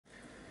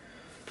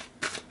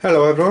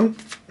Hello everyone,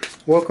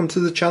 welcome to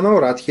the channel.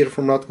 Rad here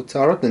from Radko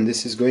Tarot, and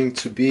this is going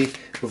to be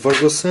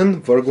Virgo Sun,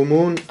 Virgo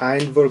Moon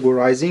and Virgo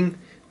Rising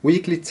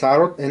weekly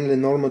tarot and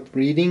Lenormand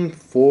reading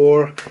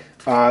for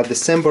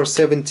December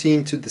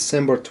 17 to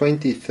December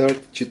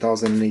 23rd,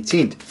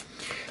 2018.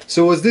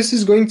 So as this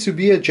is going to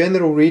be a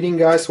general reading,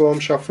 guys, while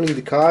I'm shuffling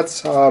the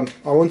cards, I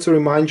want to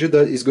remind you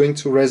that it's going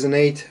to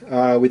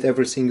resonate with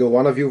every single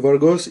one of you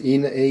Virgos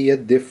in a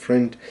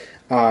different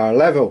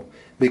level,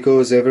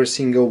 because every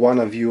single one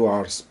of you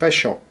are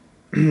special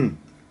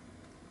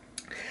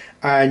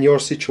and your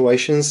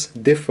situations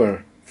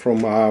differ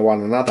from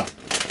one another.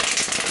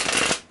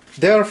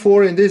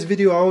 Therefore, in this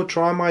video I will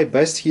try my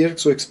best here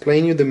to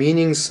explain you the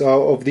meanings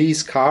of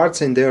these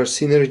cards and their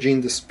synergy in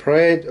the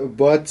spread,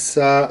 but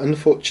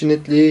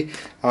unfortunately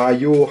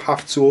you will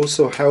have to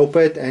also help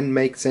it and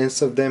make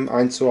sense of them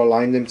and to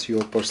align them to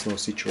your personal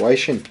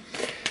situation.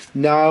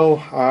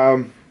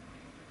 Now,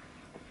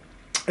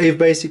 if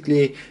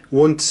basically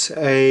want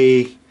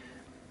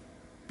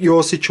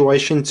your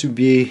situation to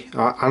be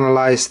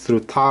analyzed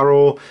through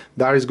tarot,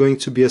 that is going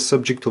to be a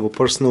subject of a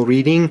personal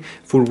reading,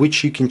 for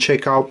which you can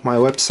check out my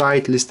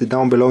website listed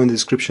down below in the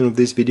description of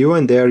this video,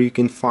 and there you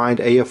can find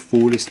a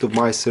full list of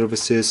my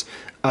services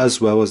as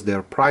well as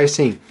their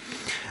pricing.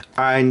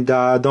 And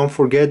don't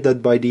forget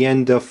that by the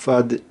end of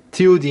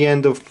till the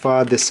end of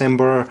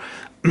December,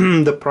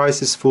 the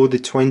prices for the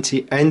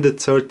 20 and the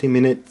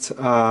 30-minute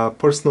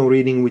personal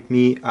reading with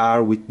me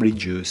are with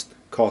reduced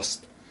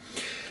cost.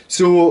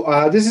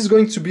 So this is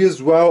going to be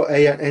as well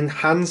an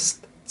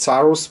enhanced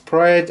tarot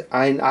spread,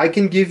 and I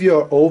can give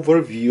you an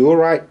overview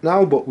right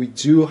now, but we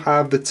do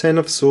have the Ten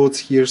of Swords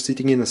here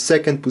sitting in a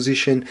second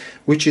position,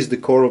 which is the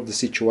core of the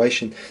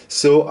situation.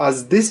 So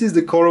as this is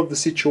the core of the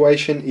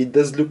situation, it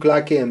does look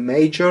like a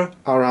major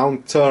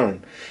around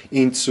turn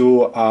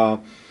into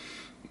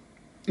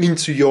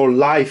your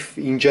life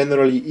in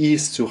general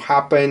is to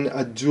happen.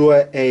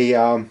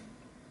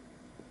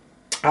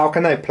 How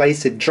can I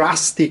place a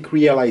drastic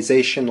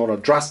realization or a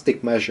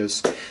drastic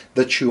measures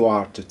that you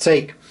are to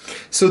take.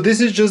 So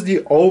this is just the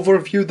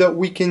overview that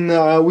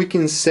we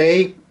can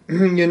say,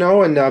 you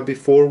know, and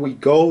before we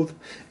go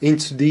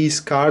into these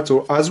cards,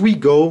 or as we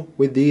go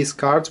with these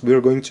cards, we're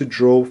going to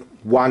draw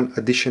one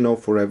additional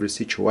for every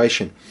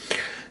situation.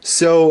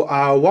 So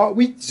what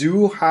we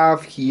do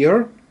have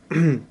here,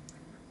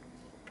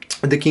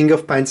 the King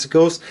of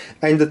Pentacles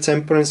and the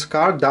Temperance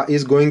card, that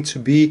is going to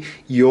be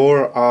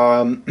your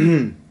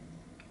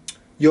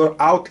your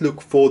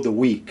outlook for the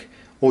week,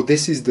 or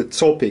this is the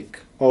topic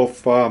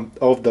of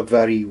the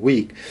very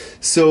week.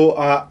 So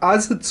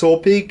as a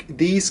topic,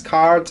 these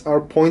cards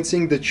are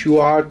pointing that you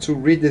are to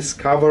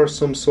rediscover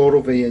some sort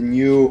of a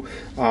new,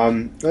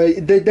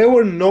 they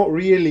were not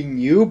really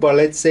new, but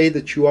let's say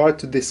that you are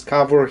to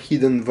discover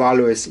hidden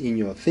values in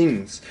your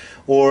things,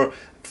 or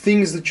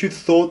things that you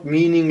thought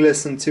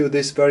meaningless until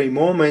this very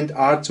moment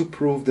are to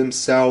prove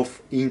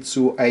themselves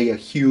into a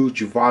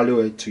huge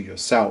value to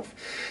yourself.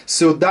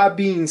 So that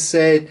being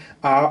said,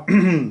 for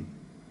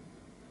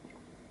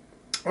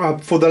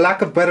the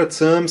lack of better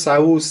terms, I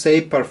will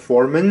say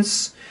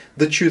performance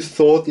that you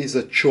thought is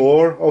a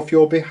chore of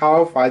your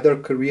behalf, either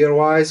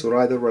career-wise or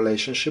either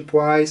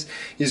relationship-wise,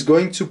 is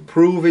going to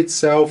prove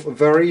itself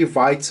very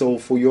vital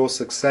for your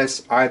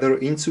success, either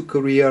into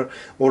career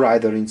or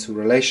either into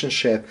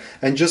relationship.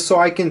 And just so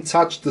I can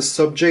touch the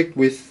subject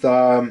with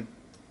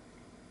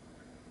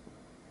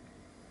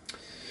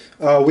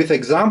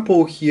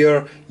example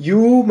here,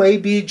 you may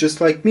be just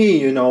like me,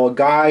 you know, a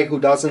guy who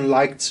doesn't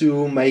like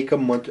to make a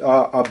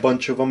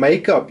bunch of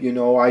makeup. You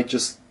know,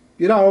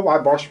 I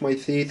brush my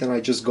teeth and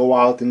I just go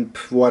out and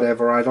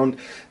whatever. I don't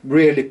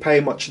really pay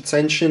much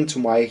attention to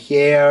my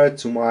hair,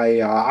 to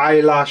my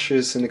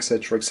eyelashes, and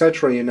etc,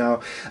 etc, you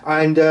know.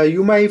 And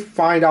you may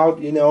find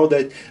out, you know,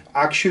 that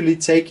actually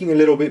taking a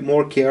little bit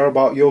more care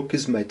about your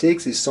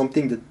cosmetics is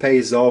something that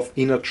pays off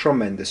in a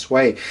tremendous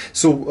way.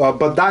 So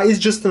but that is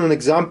just an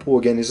example.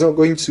 Again, it's not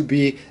going to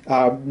be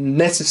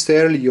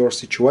necessarily your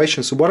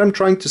situation. So what I'm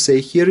trying to say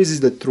here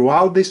is that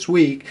throughout this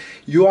week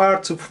you are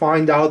to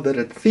find out that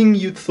a thing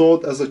you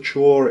thought as a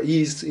chore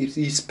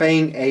is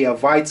playing a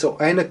vital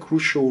and a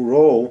crucial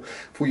role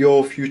for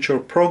your future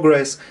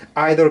progress,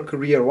 either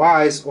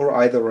career-wise or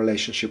either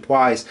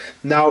relationship-wise.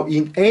 Now,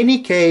 in any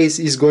case,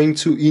 is going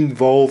to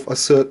involve a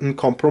certain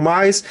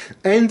compromise,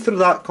 and through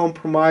that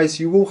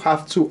compromise you will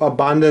have to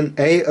abandon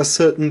a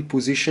certain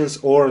positions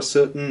or a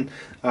certain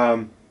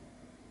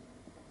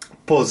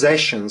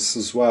possessions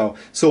as well.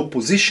 So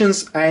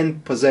positions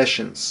and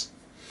possessions,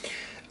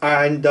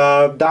 and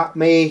that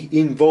may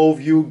involve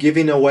you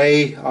giving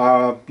away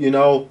you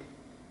know,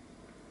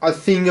 a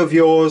thing of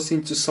yours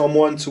into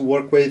someone to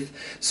work with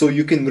so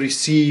you can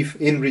receive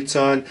in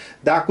return.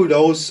 That could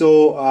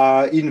also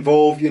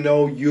involve, you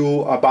know,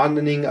 you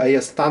abandoning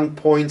a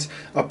standpoint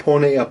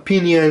upon an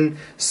opinion,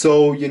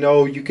 so you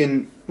know you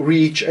can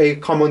reach a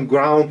common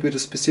ground with a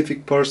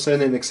specific person,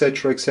 and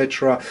etc,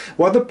 etc.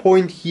 What the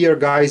point here,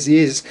 guys,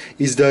 is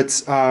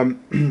that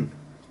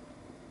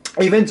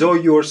even though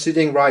you're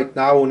sitting right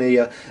now on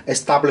a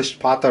established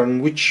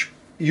pattern, which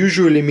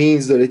usually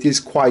means that it is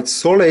quite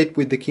solid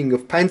with the King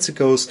of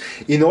Pentacles.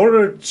 In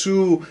order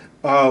to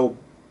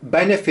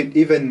benefit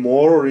even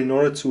more, or in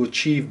order to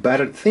achieve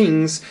better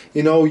things,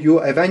 you know, you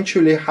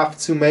eventually have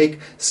to make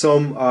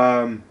some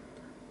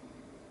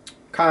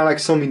kind of like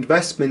some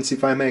investments,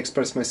 if I may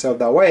express myself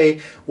that way,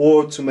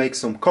 or to make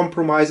some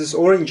compromises,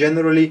 or in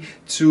generally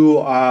to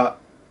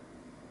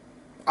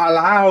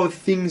allow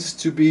things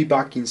to be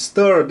back in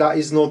stir. That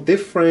is no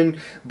different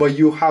but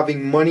you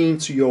having money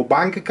into your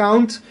bank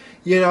account,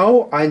 you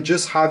know, and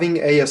just having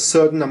a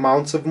certain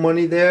amount of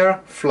money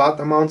there, flat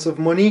amounts of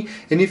money.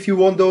 And if you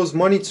want those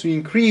money to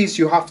increase,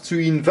 you have to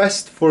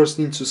invest first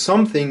into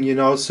something, you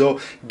know, so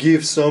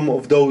give some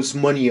of those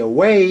money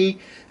away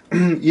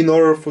in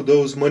order for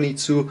those money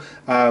to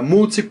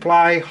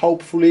multiply,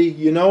 hopefully,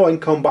 you know, and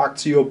come back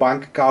to your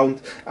bank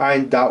account,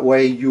 and that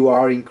way you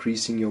are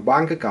increasing your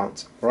bank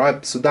account.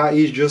 Right, so that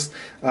is just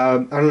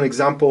an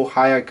example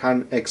how I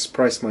can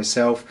express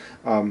myself,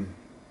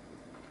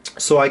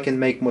 so I can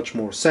make much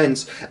more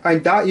sense.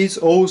 And that is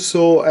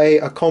also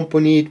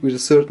accompanied with a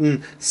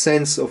certain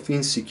sense of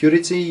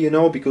insecurity, you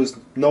know, because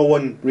no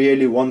one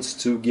really wants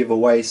to give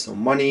away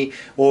some money,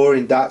 or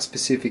in that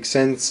specific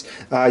sense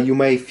you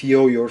may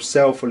feel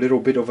yourself a little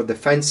bit of a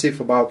defensive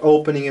about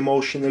opening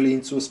emotionally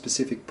into a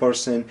specific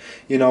person,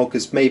 you know,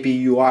 because maybe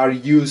you are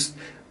used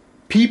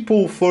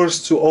people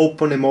first to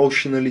open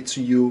emotionally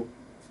to you.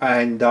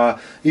 And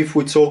if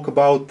we talk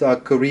about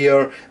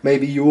career,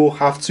 maybe you will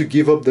have to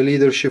give up the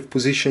leadership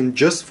position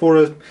just for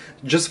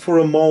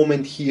a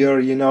moment here,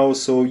 you know,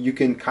 so you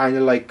can kind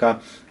of like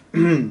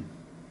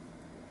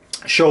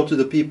show to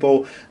the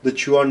people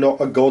that you are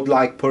not a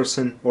godlike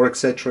person, or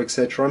etc,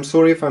 etc. I'm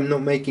sorry if I'm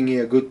not making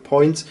a good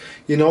point,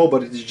 you know,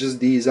 but it's just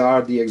these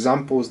are the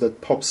examples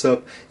that pops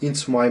up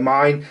into my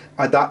mind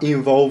that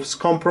involves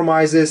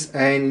compromises,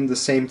 and in the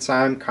same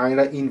time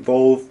kind of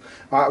involve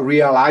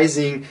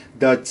realizing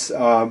that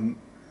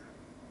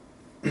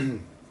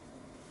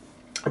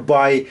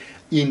by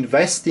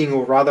investing,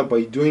 or rather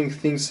by doing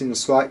things in a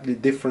slightly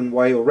different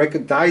way, or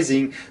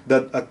recognizing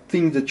that a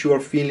thing that you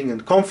are feeling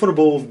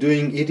uncomfortable of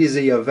doing, it is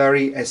a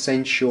very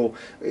essential,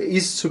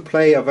 is to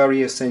play a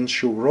very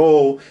essential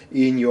role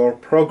in your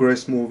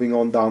progress moving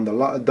on down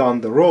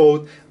the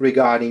road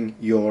regarding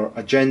your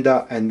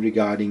agenda and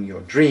regarding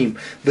your dream.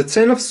 The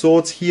Ten of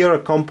Swords here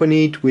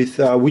accompanied with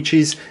which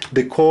is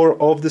the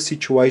core of the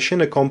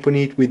situation,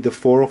 accompanied with the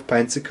Four of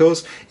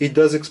Pentacles. It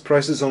does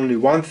expresses only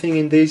one thing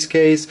in this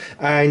case,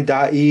 and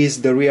that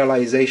is the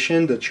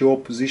realization that your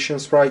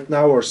positions right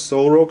now are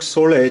so rock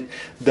solid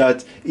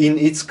that in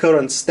its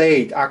current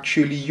state,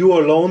 actually you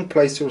alone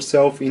place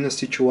yourself in a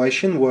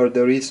situation where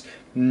there is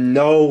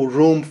no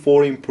room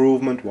for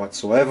improvement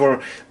whatsoever.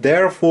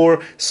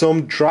 Therefore,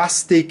 some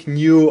drastic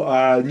new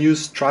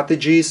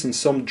strategies and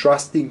some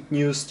drastic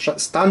new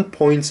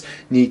standpoints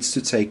needs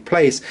to take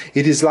place.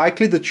 It is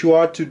likely that you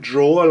are to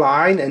draw a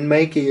line and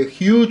make a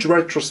huge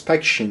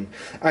retrospection,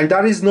 and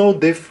that is no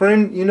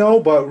different, you know,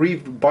 but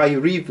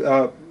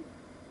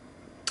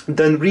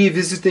then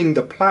revisiting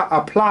the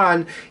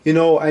plan, you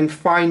know, and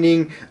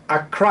finding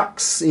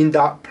cracks in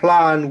that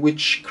plan,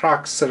 which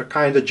cracks are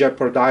kind of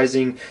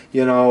jeopardizing,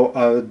 you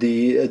know,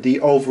 the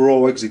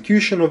overall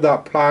execution of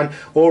that plan,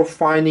 or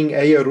finding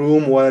a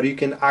room where you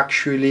can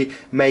actually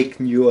make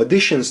new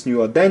additions,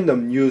 new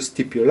addendum, new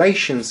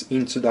stipulations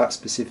into that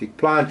specific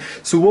plan.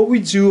 So what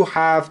we do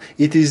have,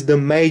 it is the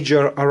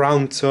major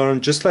around turn,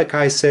 just like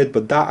I said,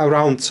 but that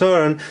around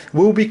turn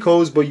will be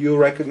caused by you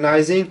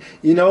recognizing,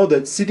 you know,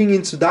 that sitting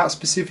into that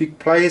specific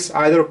place,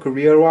 either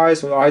career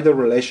wise or either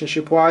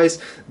relationship wise.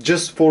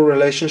 Just for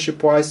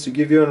relationship wise, to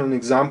give you an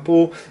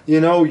example,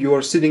 you know, you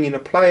are sitting in a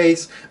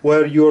place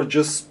where you're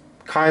just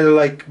kind of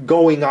like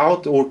going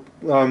out, or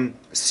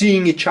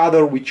seeing each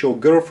other with your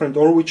girlfriend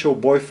or with your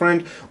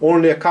boyfriend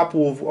only a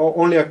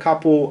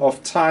couple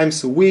of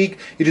times a week.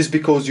 It is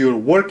because you're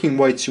working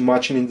way too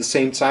much, and in the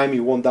same time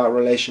you want that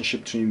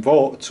relationship to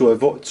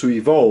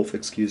evolve,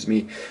 excuse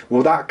me.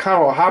 Well, that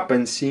cannot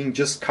happen seeing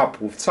just a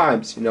couple of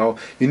times, you know.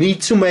 You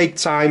need to make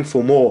time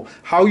for more.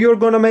 How you're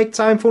gonna make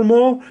time for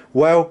more?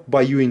 Well,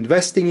 by you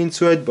investing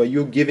into it, by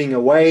you giving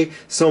away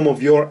some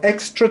of your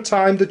extra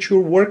time that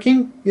you're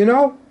working, you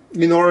know,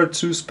 in order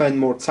to spend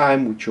more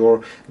time with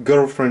your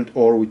girlfriend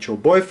or with your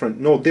boyfriend.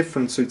 No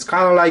different. So it's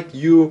kind of like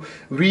you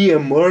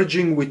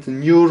re-emerging with a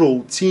new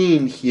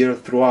routine here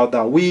throughout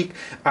that week,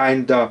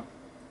 and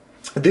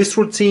this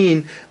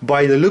routine,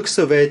 by the looks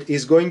of it,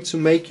 is going to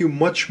make you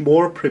much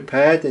more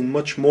prepared and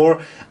much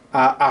more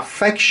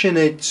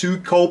affectionate to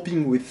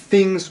coping with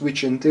things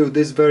which until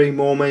this very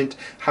moment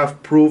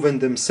have proven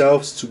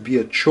themselves to be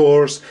a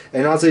chores.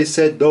 And as I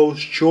said, those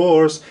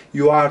chores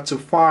you are to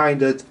find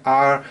that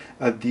are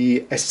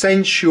the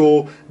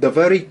essential, the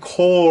very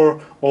core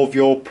of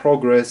your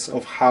progress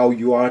of how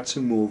you are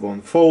to move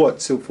on forward.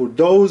 So for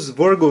those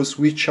Virgos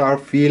which are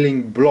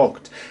feeling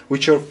blocked,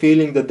 which are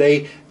feeling that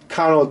they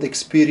cannot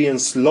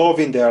experience love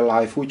in their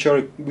life, which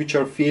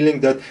are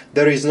feeling that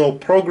there is no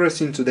progress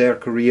into their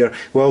career.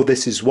 Well,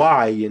 this is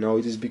why, you know,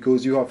 it is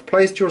because you have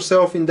placed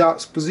yourself in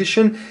that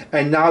position,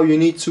 and now you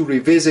need to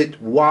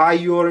revisit why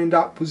you are in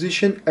that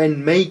position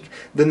and make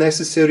the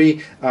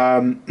necessary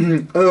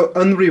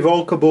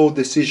unrevocable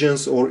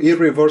decisions or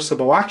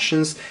irreversible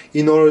actions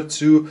in order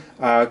to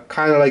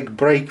kind of like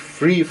break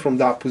free from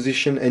that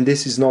position. And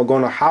this is not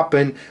going to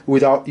happen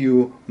without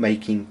you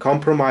making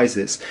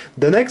compromises.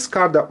 The next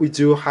card that we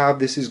do have,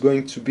 this is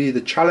going to be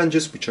the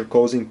challenges which are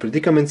causing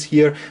predicaments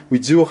here. We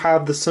do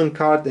have the Sun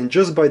card, and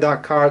just by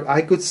that card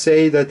I could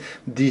say that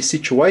the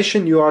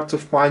situation you are to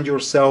find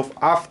yourself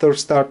after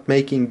start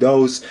making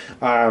those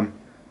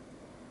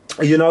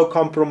you know,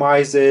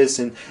 compromises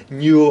and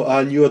new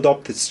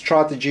adopted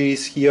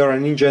strategies here,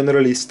 and in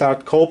generally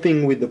start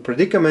coping with the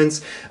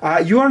predicaments,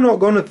 you are not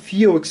going to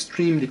feel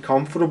extremely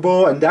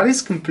comfortable, and that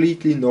is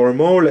completely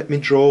normal. Let me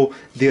draw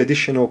the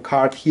additional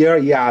card here.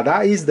 Yeah,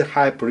 that is the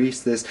High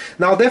Priestess.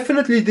 Now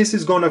definitely this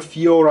is going to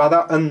feel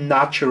rather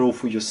unnatural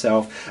for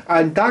yourself,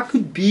 and that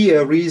could be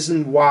a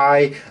reason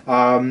why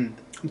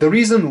the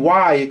reason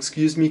why,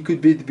 excuse me, could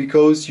be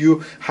because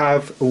you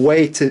have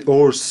waited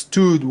or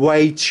stood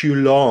way too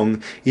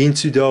long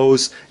into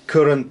those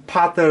current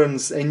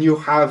patterns, and you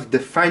have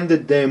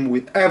defended them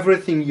with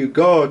everything you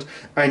got,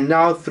 and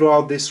now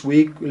throughout this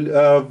week,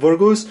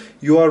 Virgos,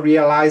 you are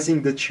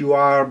realizing that you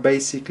are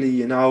basically,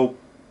 you know,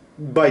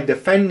 by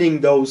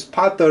defending those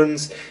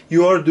patterns,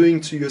 you are doing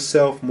to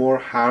yourself more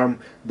harm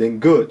than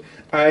good.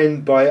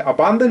 And by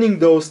abandoning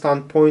those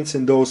standpoints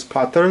and those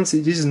patterns,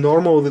 it is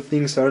normal that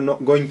things are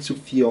not going to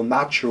feel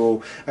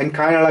natural, and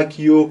kind of like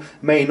you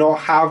may not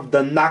have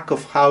the knack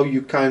of how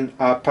you can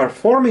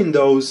perform in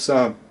those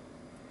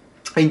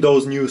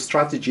new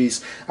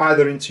strategies,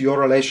 either into your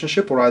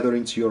relationship or either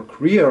into your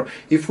career.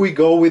 If we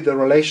go with the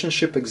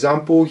relationship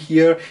example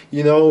here,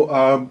 you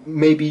know,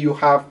 maybe you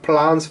have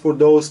plans for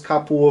those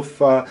couple of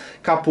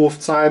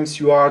times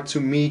you are to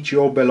meet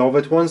your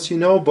beloved ones, you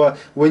know, but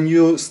when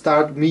you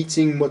start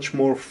meeting much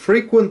more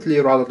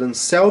frequently rather than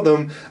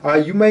seldom,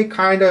 you may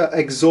kind of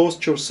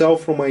exhaust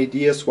yourself from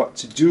ideas what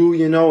to do,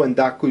 you know, and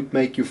that could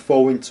make you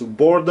fall into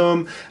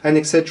boredom and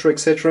etc,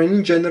 etc. And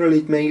in general,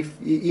 it may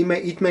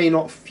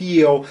not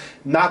feel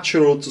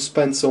natural to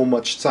spend so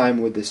much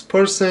time with this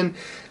person,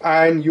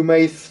 and you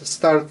may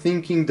start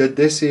thinking that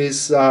this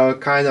is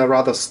kind of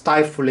rather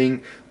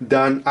stifling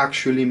than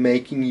actually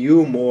making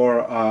you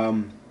more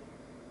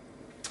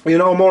you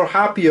know, more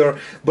happier.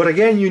 But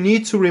again, you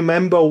need to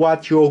remember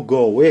what your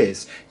goal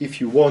is.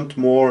 If you want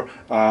more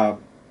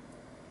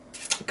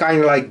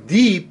kind of like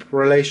deep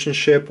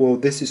relationship, well,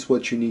 this is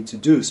what you need to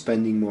do,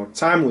 spending more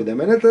time with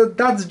them. And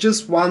that's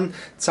just one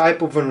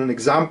type of an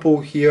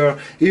example here.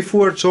 If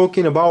we're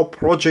talking about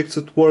projects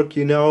at work,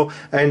 you know,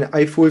 and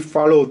if we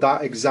follow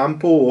that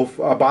example of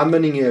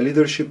abandoning a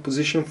leadership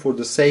position for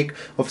the sake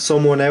of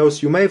someone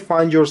else, you may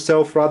find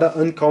yourself rather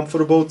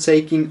uncomfortable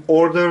taking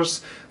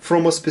orders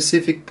from a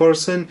specific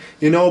person,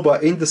 you know,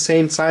 but in the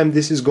same time,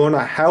 this is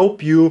gonna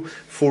help you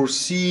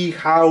foresee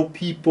how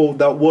people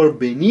that were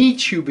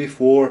beneath you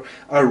before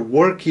are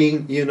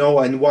working, you know,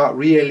 and what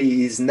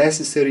really is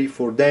necessary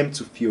for them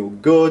to feel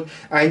good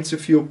and to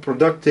feel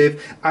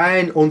productive.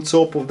 And on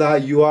top of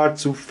that, you are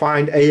to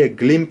find a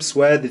glimpse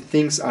where the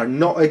things are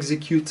not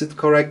executed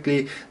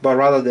correctly, but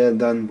rather than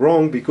done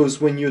wrong,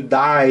 because when you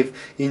dive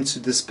into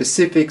the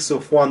specifics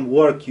of one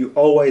work, you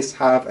always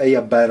have a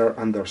better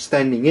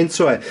understanding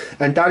into it.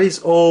 And that is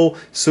all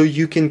so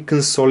you can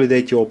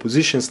consolidate your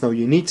positions. Now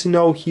you need to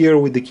know here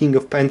with the King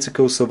of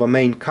Pentacles of a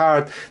main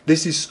card,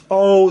 this is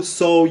all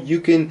so you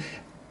can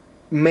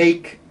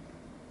make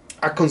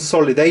a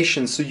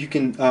consolidation, so you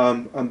can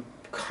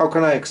how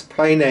can I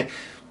explain it,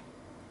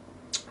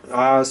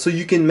 so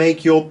you can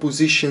make your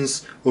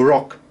positions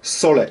rock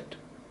solid.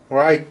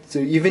 Right, so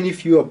even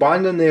if you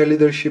abandon a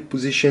leadership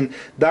position,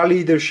 that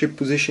leadership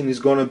position is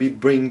going to be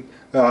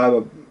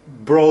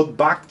brought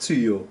back to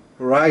you,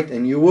 right,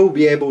 and you will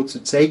be able to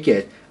take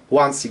it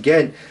once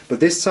again. But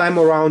this time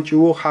around, you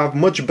will have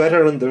much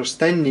better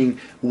understanding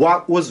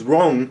what was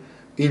wrong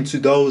into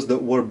those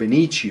that were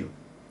beneath you.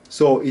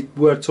 So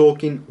we're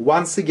talking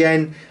once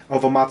again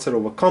of a matter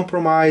of a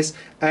compromise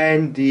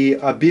and the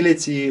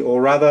ability,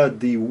 or rather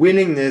the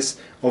willingness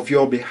of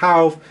your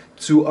behalf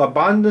to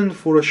abandon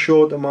for a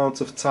short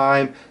amount of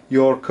time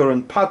your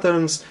current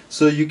patterns,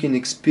 so you can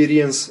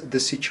experience the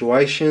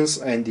situations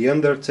and the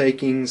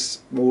undertakings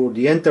or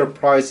the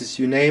enterprises,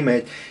 you name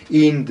it,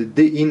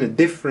 in a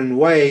different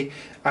way.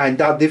 And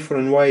that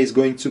different way is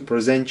going to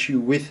present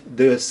you with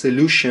the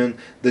solution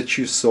that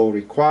you so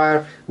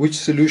require, which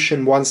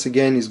solution once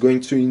again is going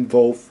to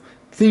involve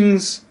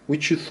things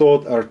which you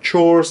thought are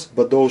chores,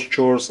 but those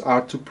chores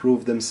are to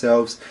prove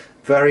themselves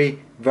very,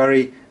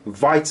 very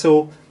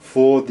vital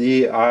for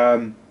the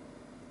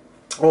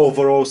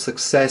overall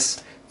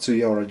success to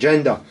your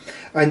agenda.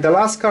 And the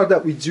last card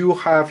that we do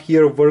have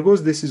here,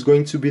 Virgos, this is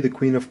going to be the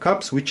Queen of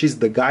Cups, which is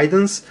the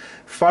guidance,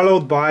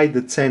 followed by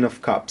the Ten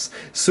of Cups.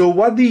 So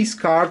what these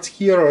cards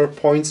here are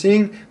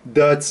pointing,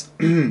 that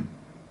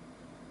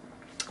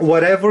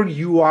whatever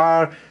you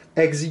are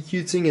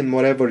executing and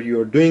whatever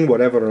you're doing,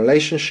 whatever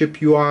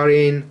relationship you are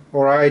in,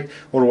 all right,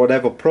 or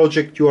whatever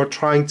project you are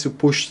trying to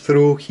push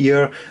through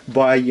here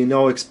by, you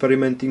know,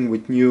 experimenting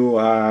with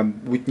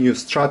new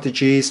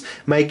strategies,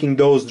 making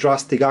those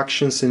drastic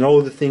actions and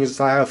all the things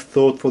I have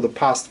thought for the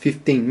past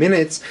 15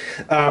 minutes,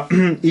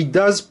 it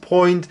does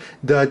point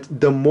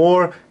that the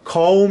more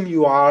calm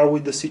you are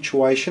with the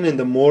situation and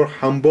the more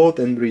humbled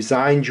and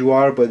resigned you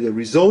are by the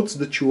results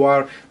that you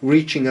are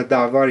reaching at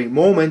that very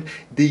moment,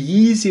 the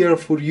easier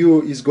for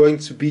you is going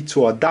to be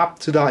to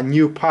adapt to that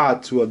new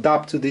path, to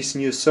adapt to these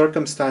new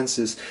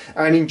circumstances,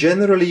 and in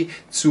generally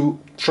to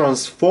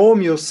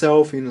transform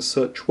yourself in a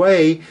such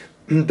way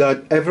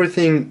that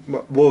everything,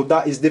 well,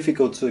 that is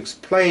difficult to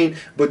explain,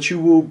 but you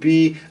will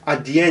be,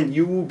 at the end,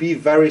 you will be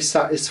very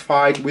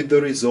satisfied with the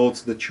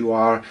results that you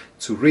are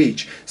to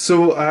reach.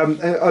 So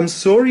I'm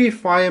sorry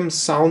if I am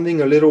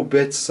sounding a little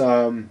bit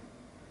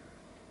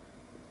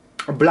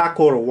black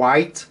or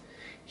white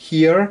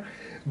here,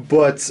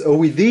 but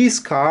with these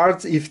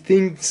cards, if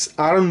things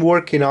aren't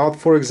working out,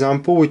 for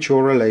example, with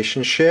your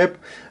relationship,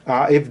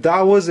 if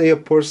that was a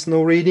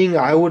personal reading,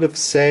 I would have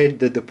said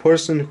that the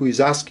person who is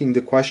asking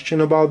the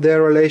question about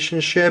their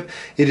relationship,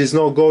 it is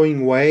not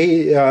going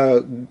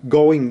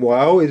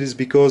well. It is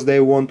because they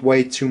want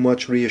way too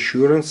much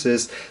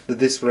reassurances that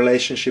this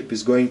relationship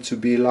is going to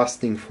be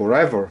lasting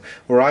forever.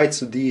 All right,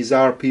 so these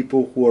are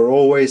people who are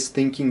always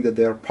thinking that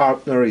their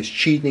partner is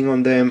cheating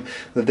on them,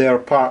 that their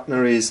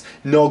partner is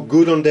not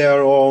good on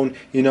their own,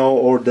 you know,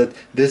 or that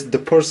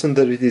the person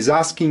that it is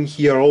asking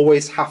here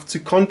always have to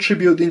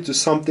contribute into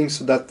something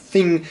so that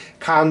thing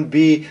can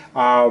be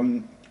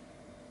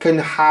can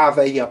have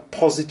a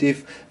positive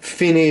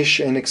finish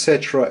and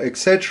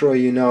etc,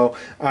 you know.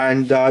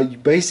 And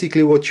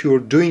basically what you're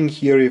doing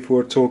here, if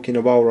we're talking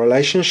about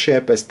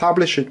relationship,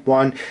 established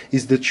one,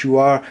 is that you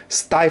are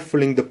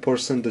stifling the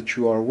person that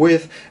you are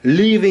with,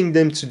 leaving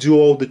them to do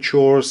all the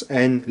chores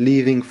and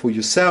leaving for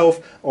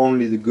yourself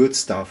only the good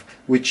stuff,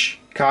 which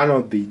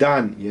cannot be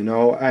done, you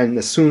know. And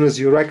as soon as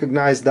you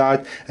recognize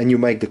that and you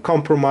make the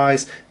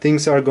compromise,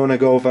 things are gonna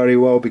go very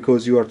well,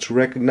 because you are to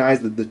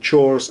recognize that the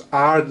chores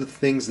are the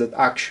things that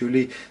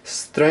actually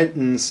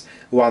strengthens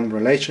one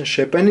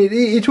relationship. And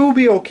it will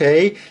be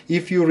okay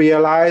if you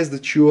realize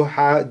that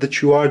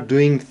you are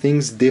doing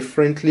things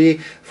differently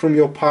from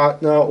your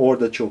partner, or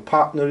that your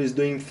partner is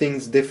doing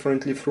things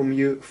differently from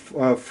you,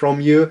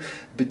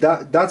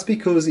 but that's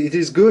because it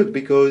is good,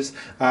 because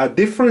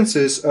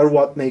differences are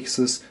what makes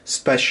us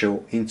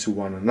special into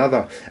one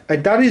another.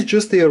 And that is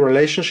just a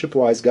relationship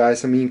wise,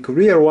 guys. I mean,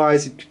 career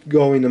wise, it could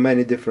go in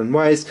many different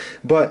ways,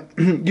 but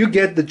you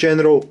get the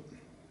general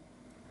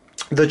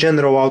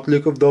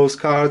outlook of those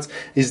cards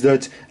is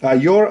that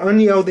your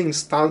unyielding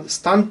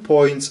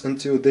standpoints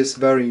until this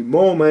very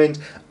moment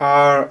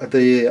are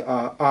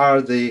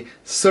the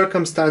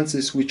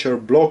circumstances which are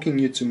blocking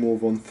you to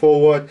move on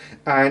forward,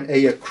 and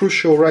a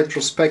crucial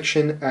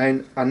retrospection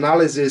and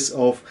analysis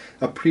of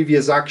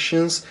previous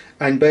actions,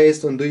 and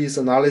based on these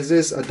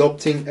analysis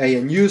adopting a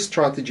new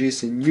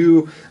strategies and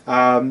new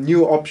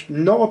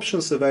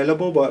options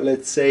available, but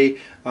let's say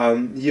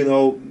you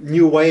know,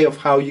 new way of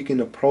how you can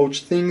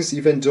approach things,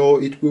 even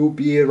though it will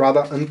be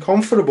rather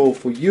uncomfortable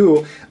for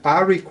you,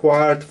 are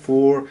required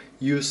for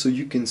you, so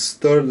you can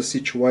stir the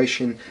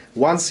situation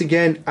once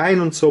again.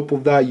 And on top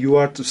of that, you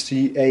are to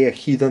see a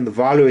hidden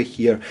value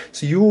here,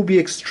 so you will be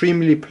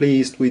extremely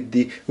pleased with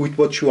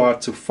what you are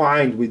to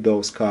find with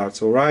those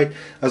cards. All right,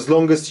 as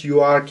long as you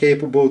are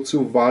capable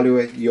to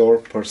evaluate your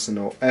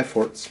personal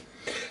efforts.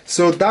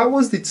 So that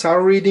was the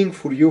tarot reading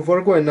for you,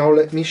 Virgo, and now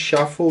let me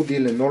shuffle the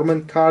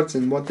Lenormand cards,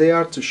 and what they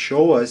are to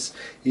show us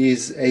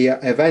is a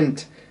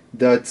event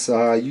that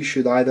you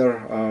should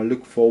either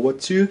look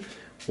forward to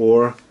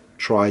or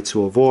try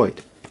to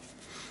avoid.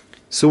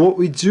 So what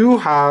we do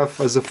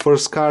have as a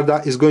first card,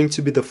 that is going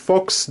to be the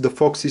Fox. The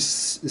Fox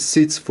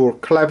sits for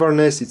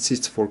cleverness, it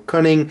sits for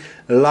cunning,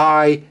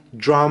 lie,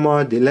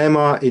 drama,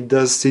 dilemma. It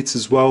does sit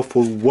as well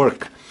for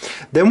work.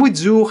 Then we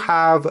do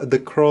have the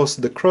Cross.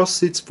 The Cross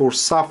sits for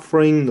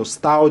suffering,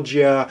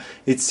 nostalgia.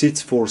 It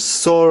sits for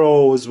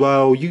sorrow as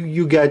well.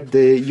 You get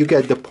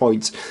the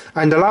points.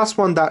 And the last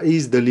one, that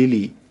is the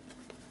Lily.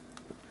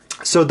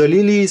 So the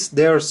lilies,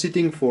 they are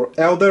sitting for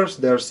elders,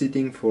 they are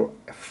sitting for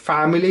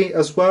family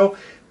as well,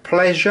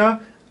 pleasure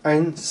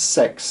and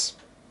sex.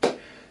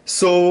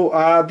 So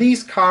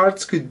these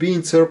cards could be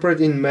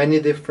interpreted in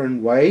many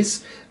different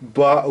ways,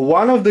 but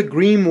one of the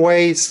grim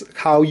ways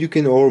how you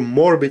can, or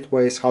morbid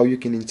ways how you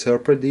can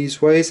interpret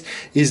these ways,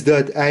 is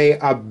that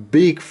a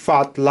big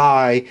fat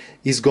lie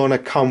is gonna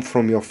come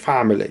from your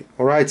family.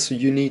 All right, so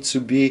you need to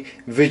be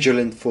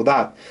vigilant for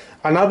that.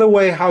 Another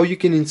way how you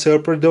can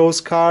interpret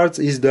those cards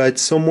is that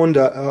someone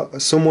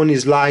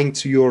is lying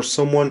to you, or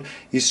someone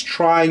is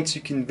trying to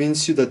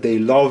convince you that they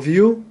love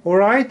you, all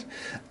right?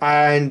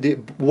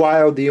 And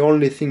while the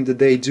only thing that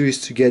they do is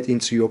to get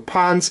into your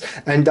pants,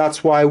 and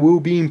that's why it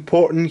will be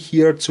important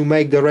here to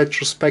make the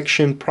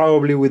retrospection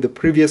probably with the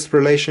previous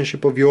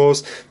relationship of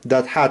yours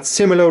that had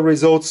similar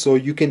results, so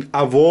you can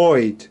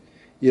avoid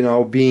you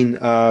know, being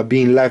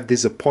left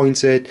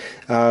disappointed,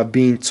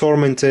 being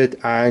tormented,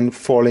 and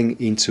falling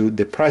into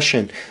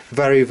depression.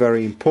 Very,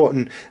 very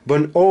important.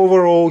 But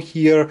overall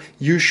here,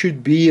 you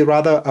should be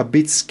rather a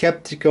bit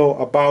skeptical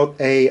about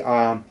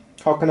a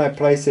how can I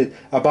place it,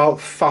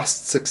 about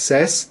fast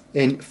success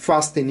and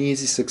fast and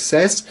easy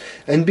success,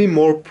 and be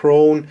more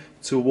prone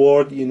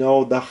toward, you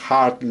know, the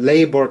hard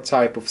labor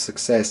type of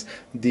success,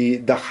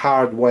 the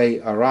hard way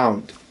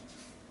around.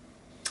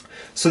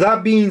 So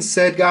that being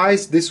said,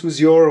 guys, this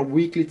was your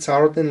weekly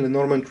Tarot and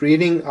Lenormand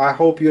reading. I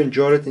hope you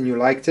enjoyed it and you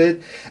liked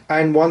it.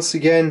 And once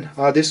again,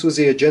 this was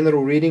a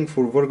general reading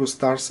for Virgo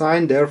star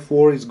sign.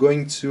 Therefore, it's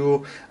going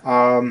to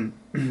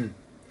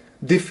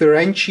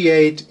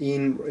differentiate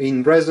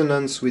in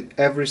resonance with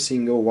every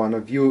single one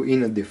of you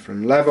in a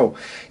different level.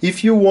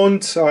 If you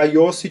want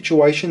your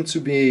situation to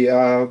be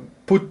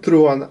put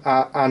through an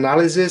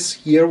analysis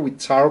here with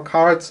tarot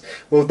cards,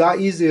 well, that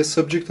is the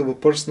subject of a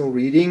personal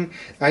reading.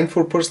 And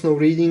for personal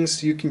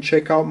readings, you can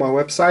check out my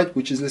website,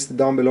 which is listed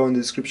down below in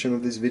the description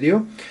of this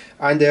video,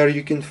 and there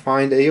you can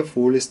find a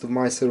full list of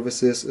my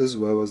services as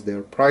well as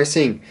their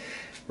pricing.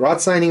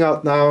 Rod signing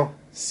out now.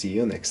 See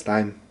you next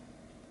time.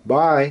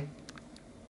 Bye.